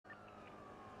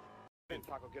in,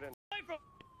 Taco, get in.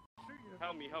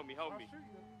 Help me. I'll shoot you.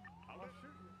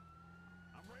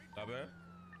 I'm ready. Stop it.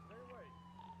 Stay away.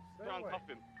 Stay Try and away. cuff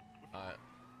him. Alright.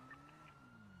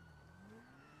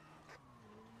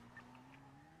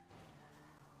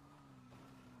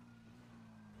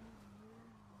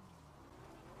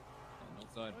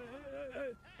 Outside.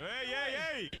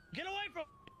 Hey! Get away from.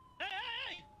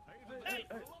 Hey!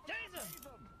 Taser!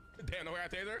 Damn, no way I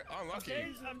taser?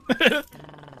 Unlucky.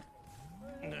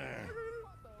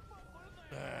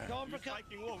 Going for cut.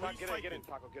 Get in,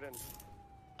 Taco, get in.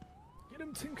 Get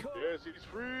him, Tinko. Yes, he's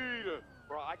freed.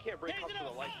 Bro, I can't break cuffs for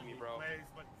the life of me, bro.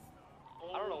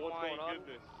 I don't know what's going on.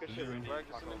 Good shit, Randy.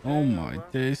 Taco. Oh my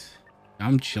days.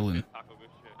 I'm chilling. Taco, good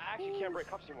shit. I actually can't break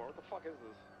cuffs anymore. What the fuck is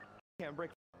this? Can't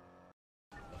break.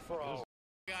 Bro.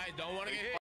 Guys don't want to get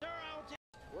hit.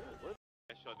 What?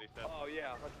 Headshot, they said. Oh,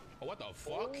 yeah. Oh, what the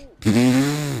fuck? What?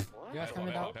 You guys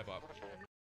coming out?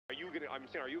 Are you gonna, I'm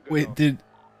saying, are you good? Wait, did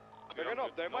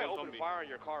They might open fire on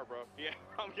your car, bro. Yeah,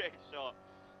 I'm getting shot.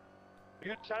 You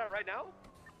gonna shot it right now?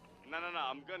 No,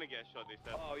 I'm gonna get shot, they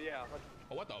said. Oh, yeah.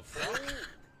 Oh, what the fuck?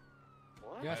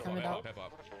 What? you guys coming out?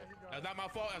 That's not my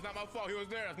fault. That's not my fault. He was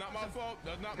there. That's not my fault.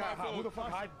 That's not my fault. Who the fuck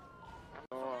hide?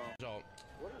 So,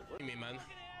 what do you mean, man?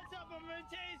 I'm gonna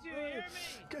tase you, hear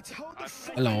me? Get hold the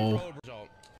fuck. Hello.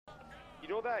 You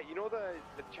know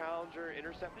the Challenger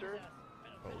Interceptor?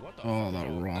 Oh, what the Oh, fuck? that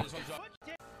rock.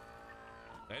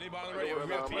 Anybody on the radio?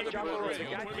 We have team The gas members.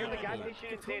 station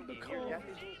in Sandy. Here, gas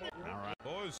station. Alright.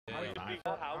 Boys.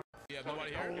 You have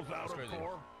nobody here? That's crazy.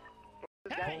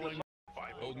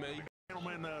 Old me.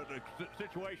 Gentlemen, the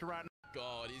situation right now.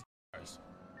 God, these guys.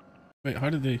 Wait, how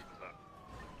did they?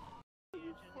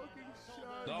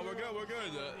 No, we're good.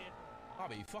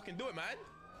 Bobby, fucking do it, man.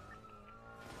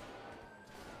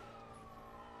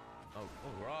 Oh,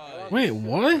 alright. Wait,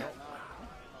 what?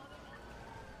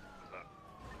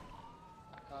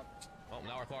 Well,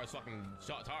 now our car is fucking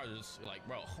shot tires. Like,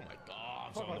 bro, oh my god,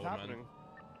 I'm so What's annoyed, happening? man.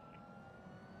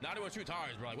 Now they want to shoot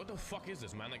tires, bro. Like, what the fuck is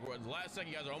this, man? Like, the last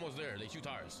second, you guys are almost there. They shoot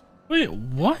tires. Wait,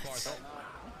 what?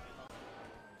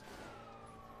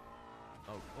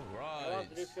 Oh, alright.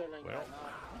 Well.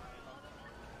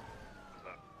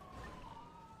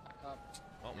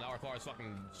 Well, now our car is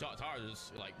fucking shot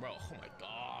tires. Like, bro, oh my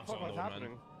god, I'm so What's annoyed, happening?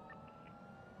 man.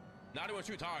 Now they want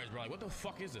to shoot tires, bro. Like, what the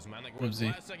fuck is this, man? Like, the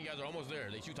Whoopsie. last second, you guys are almost there.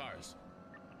 They shoot tires.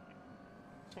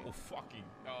 Oh, fucking,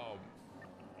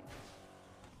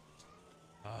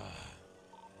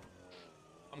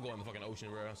 I'm going to the fucking ocean,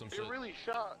 bro. Some shit. He really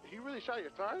shot your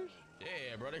tires?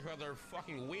 Yeah, bro, they're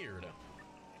fucking weird.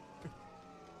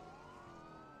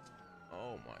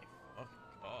 Oh my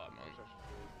fucking god, man.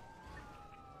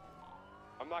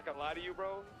 I'm not gonna lie to you,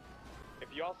 bro.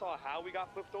 If y'all saw how we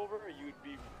got flipped over, you'd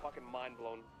be fucking mind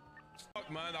blown.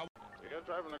 Fuck, man. You gotta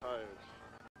drive in the tires.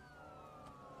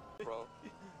 Bro.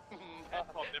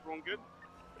 Everyone good?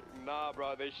 Nah,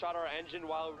 bro. They shot our engine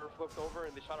while we were flipped over,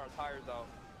 and they shot our tires out.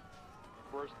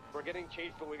 We're getting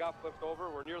chased, but we got flipped over.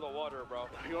 We're near the water, bro.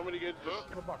 You want me to get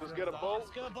Let's get a boat.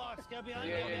 Let's go box. Go behind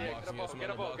you. Yeah. Get a boat. Get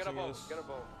a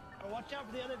boat. Watch out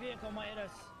for the other vehicle. Might hit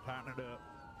us. Tighten it up.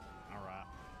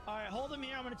 All right, hold him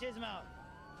here. I'm gonna tase him out.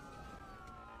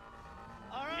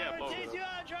 All right, Yeah, I'm gonna tase you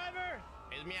out, driver.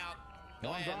 Tase me out. Go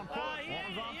One's ahead. on foot.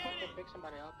 One's on foot. Pick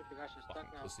somebody up if you guys are stuck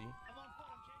now. Pussy. I'm on foot.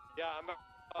 I'm chasing. Yeah, I'm.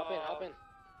 Hop in.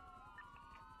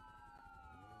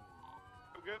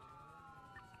 Good?